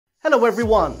Hello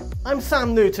everyone, I'm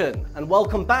Sam Newton and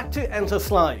welcome back to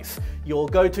Enterslice, your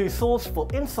go-to source for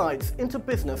insights into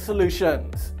business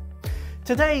solutions.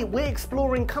 Today we're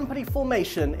exploring company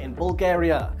formation in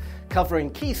Bulgaria, covering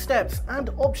key steps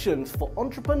and options for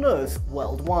entrepreneurs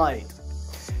worldwide.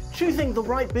 Choosing the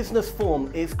right business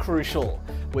form is crucial,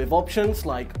 with options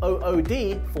like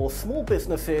OOD for small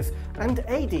businesses and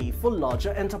AD for larger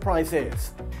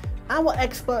enterprises. Our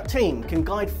expert team can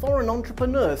guide foreign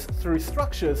entrepreneurs through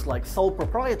structures like sole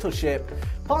proprietorship,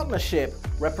 partnership,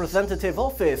 representative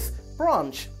office,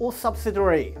 branch, or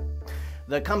subsidiary.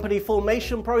 The company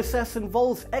formation process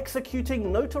involves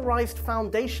executing notarized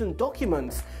foundation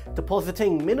documents,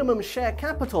 depositing minimum share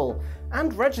capital,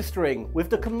 and registering with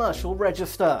the commercial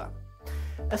register.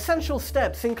 Essential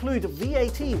steps include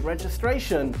VAT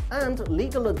registration and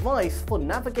legal advice for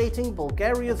navigating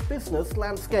Bulgaria's business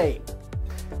landscape.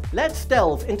 Let's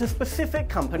delve into specific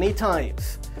company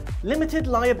types. Limited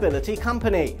Liability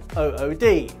Company,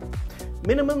 OOD.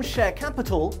 Minimum share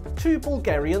capital, 2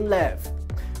 Bulgarian lev.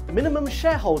 Minimum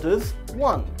shareholders,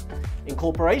 1.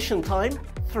 Incorporation time,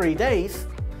 3 days.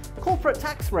 Corporate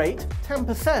tax rate,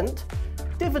 10%.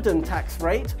 Dividend tax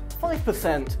rate,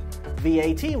 5%.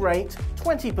 VAT rate,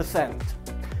 20%.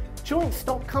 Joint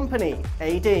Stock Company,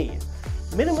 AD.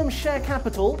 Minimum share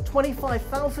capital,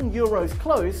 25,000 euros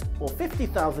closed or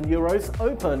 50,000 euros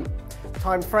open.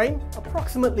 Time frame,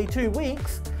 approximately 2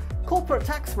 weeks. Corporate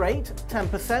tax rate,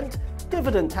 10%.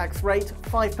 Dividend tax rate,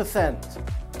 5%.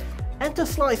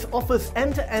 Enterslice offers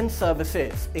end-to-end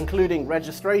services, including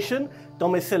registration,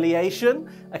 domiciliation,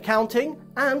 accounting,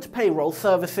 and payroll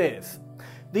services.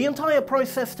 The entire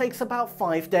process takes about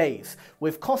 5 days,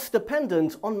 with costs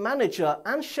dependent on manager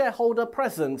and shareholder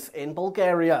presence in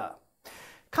Bulgaria.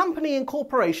 Company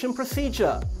incorporation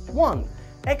procedure. 1.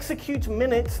 Execute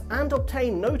minutes and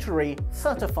obtain notary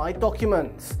certified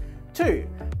documents. 2.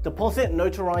 Deposit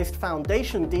notarized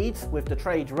foundation deeds with the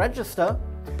trade register.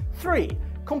 3.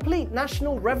 Complete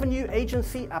National Revenue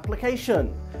Agency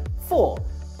application. 4.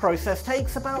 Process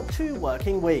takes about 2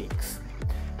 working weeks.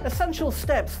 Essential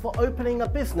steps for opening a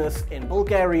business in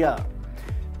Bulgaria.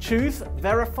 Choose,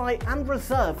 verify and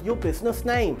reserve your business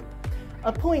name.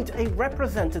 Appoint a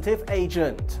representative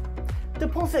agent.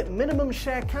 Deposit minimum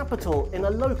share capital in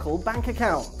a local bank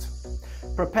account.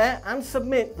 Prepare and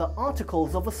submit the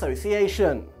Articles of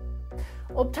Association.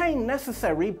 Obtain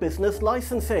necessary business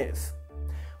licenses.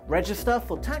 Register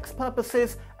for tax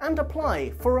purposes and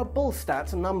apply for a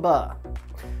Bulstat number.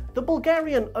 The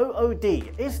Bulgarian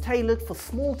OOD is tailored for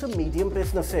small to medium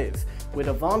businesses, with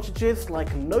advantages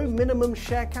like no minimum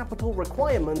share capital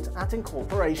requirement at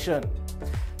incorporation.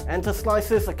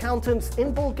 Enterslice's accountants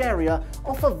in Bulgaria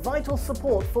offer vital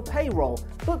support for payroll,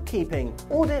 bookkeeping,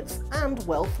 audits, and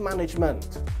wealth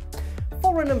management.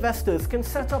 Foreign investors can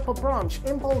set up a branch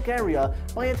in Bulgaria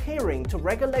by adhering to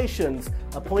regulations,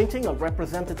 appointing a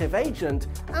representative agent,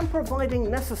 and providing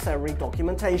necessary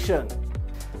documentation.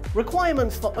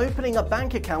 Requirements for opening a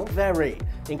bank account vary,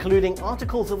 including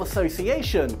Articles of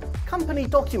Association, company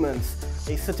documents,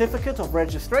 a certificate of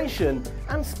registration,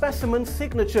 and specimen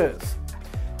signatures.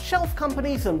 Shelf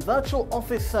companies and virtual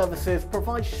office services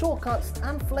provide shortcuts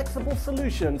and flexible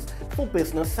solutions for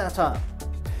business setup.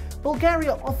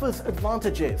 Bulgaria offers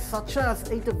advantages such as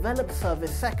a developed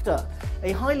service sector,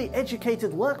 a highly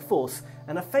educated workforce,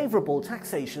 and a favorable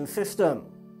taxation system.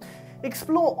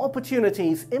 Explore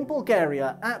opportunities in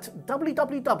Bulgaria at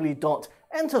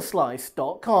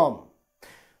www.enterslice.com.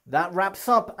 That wraps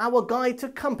up our guide to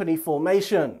company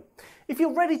formation. If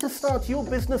you're ready to start your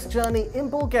business journey in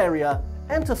Bulgaria,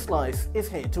 Enterslice is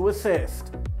here to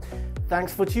assist.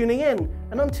 Thanks for tuning in,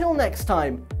 and until next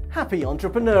time, happy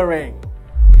entrepreneuring!